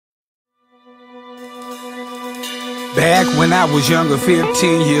Back when I was younger,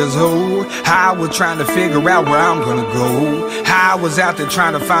 15 years old, I was trying to figure out where I'm gonna go. I was out there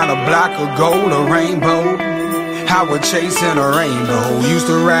trying to find a block of gold, a rainbow. I was chasing a rainbow. Used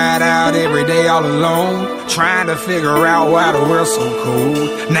to ride out every day all alone, trying to figure out why the world's so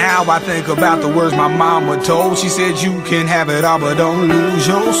cold. Now I think about the words my mama told. She said you can have it all, but don't lose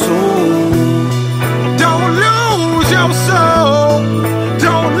your soul. Don't lose your soul.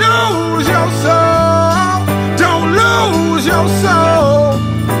 Don't lose your soul. Don't lose your soul.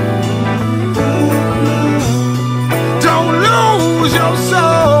 Don't lose your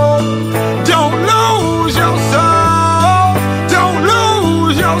soul. Don't lose your soul. Don't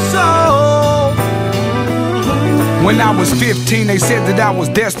lose your soul. When I was 15, they said that I was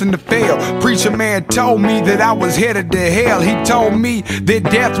destined to fail. Preacher man told me that I was headed to hell. He told me that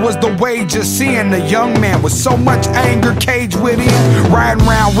death was the wage of sin. The young man with so much anger caged within, riding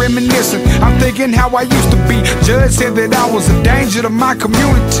around reminiscing. I'm thinking how I used to be. Judge said that I was a danger to my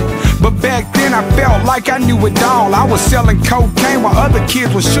community, but back then I felt like I knew it all. I was selling cocaine while other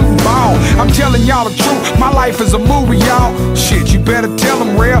kids were shooting ball. I'm telling y'all the truth, my life is a movie, y'all. Shit, you better tell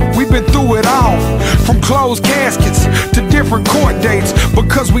them, Rel, we've been through it all. From closed caskets to different court dates,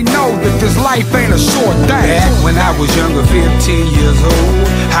 because we know that this life ain't a short thing. Back when I was younger, 15 years old,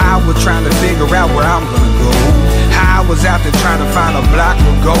 I was trying to figure out where I'm gonna go. I was out there trying to find a block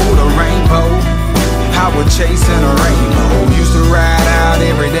of gold, a rainbow. I was chasing a rainbow. Used to ride out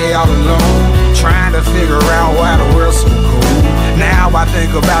every day all alone, trying to figure out why the world's so cold. Now I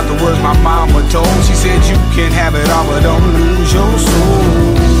think about the words my mama told. She said you can have it all, but don't lose your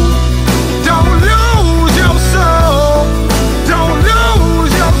soul. Don't lose your soul. Don't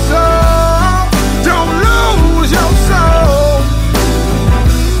lose your soul. Don't lose your soul.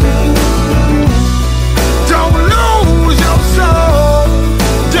 Don't lose your soul.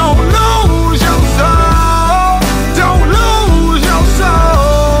 Don't lose your soul. Don't lose your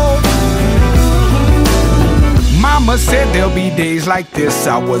soul. Mama said there'll be days like this.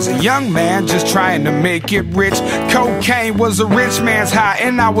 I was a young man just trying to make it rich. Cocaine was a rich man's high,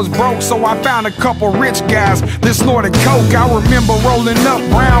 and I was broke, so I found a couple rich guys that snorted coke. I remember rolling up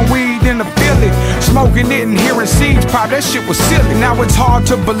brown weed in the Philly, smoking it and hearing seeds pop. That shit was silly. Now it's hard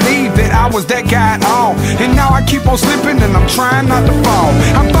to believe that I was that guy at all, and now I keep on slipping and I'm trying not to fall.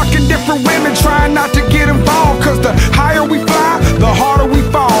 I'm fucking different women, trying not to get involved, cause the higher we fly, the harder we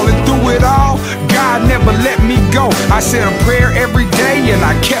fall. And through it all, God never let me go. I said a prayer every day and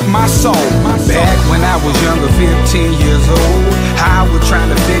I kept my soul. Back when I was younger, 15 years old, I was trying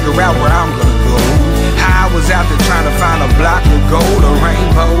to figure out where I'm gonna go. I was out there trying to find a block of gold, a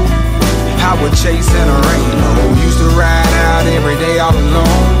rainbow. I was chasing a rainbow. Used to ride out every day all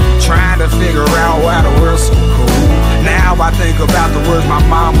alone, trying to figure out why the world's so cold. Now I think about the words my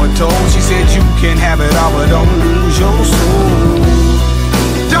mama told. She said you can have it all, but don't lose your soul.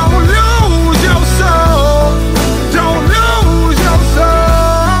 Don't lose your soul. Don't lose your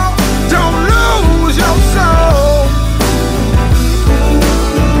soul. Don't lose your soul.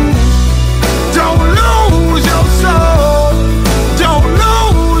 Don't lose your soul. Don't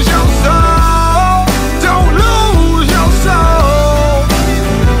lose your soul. Don't lose your soul.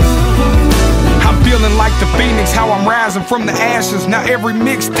 I'm feeling like the phoenix, how I'm rising from the ashes. Now every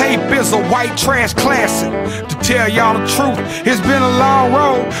mixtape is a white trash classic. To tell y'all the truth, it's been a long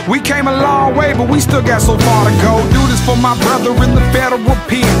road. We came a long way, but we still got so far to go. Do this for my brother in the federal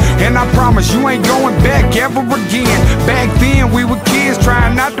pen, and I promise you ain't going back ever again. Back then we were kids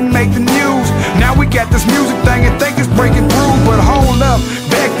trying not to make the news. Now we got this music thing and think it's breaking through. But hold up,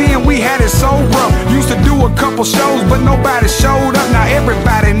 back then we had it so rough. Used to do a couple shows, but nobody showed up. Now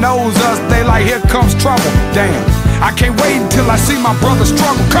everybody knows us. They like, here comes trouble. Damn, I can't wait until I see my brother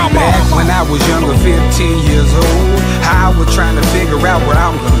struggle. Come on. Back when I was younger, 15 years old, I was trying to figure out where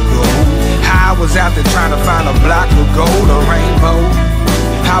I'm gonna go. I was out there trying to find a block of gold, a rainbow.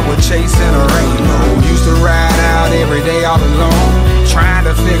 I was chasing a rainbow. Used to ride out every day all alone, trying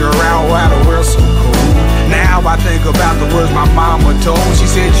to figure out why the world's so cold. Now I think about the words my mama told. She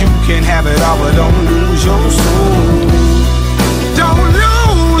said you can have it all, but don't lose your soul. Don't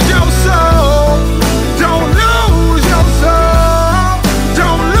lose your soul. Don't lose your soul.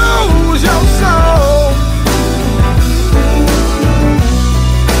 Don't lose your soul.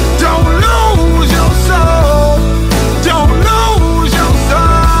 Don't lose your soul. Don't lose your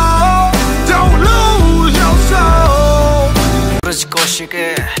soul. Don't lose your soul.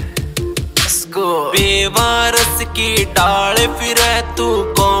 बेवारस की डाल फिरे तू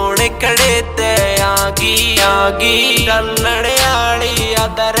कौन खड़े ते आगी आगी चलण आली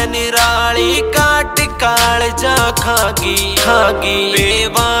अदर निराली काट काल जा खागी खागी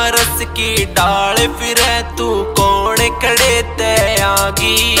बेवारस की डाल फिरे तू कौन खड़े ते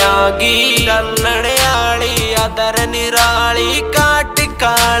आगी चलने आली अदर निराली काट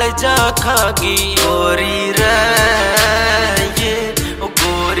काल जा खागी गोरी रे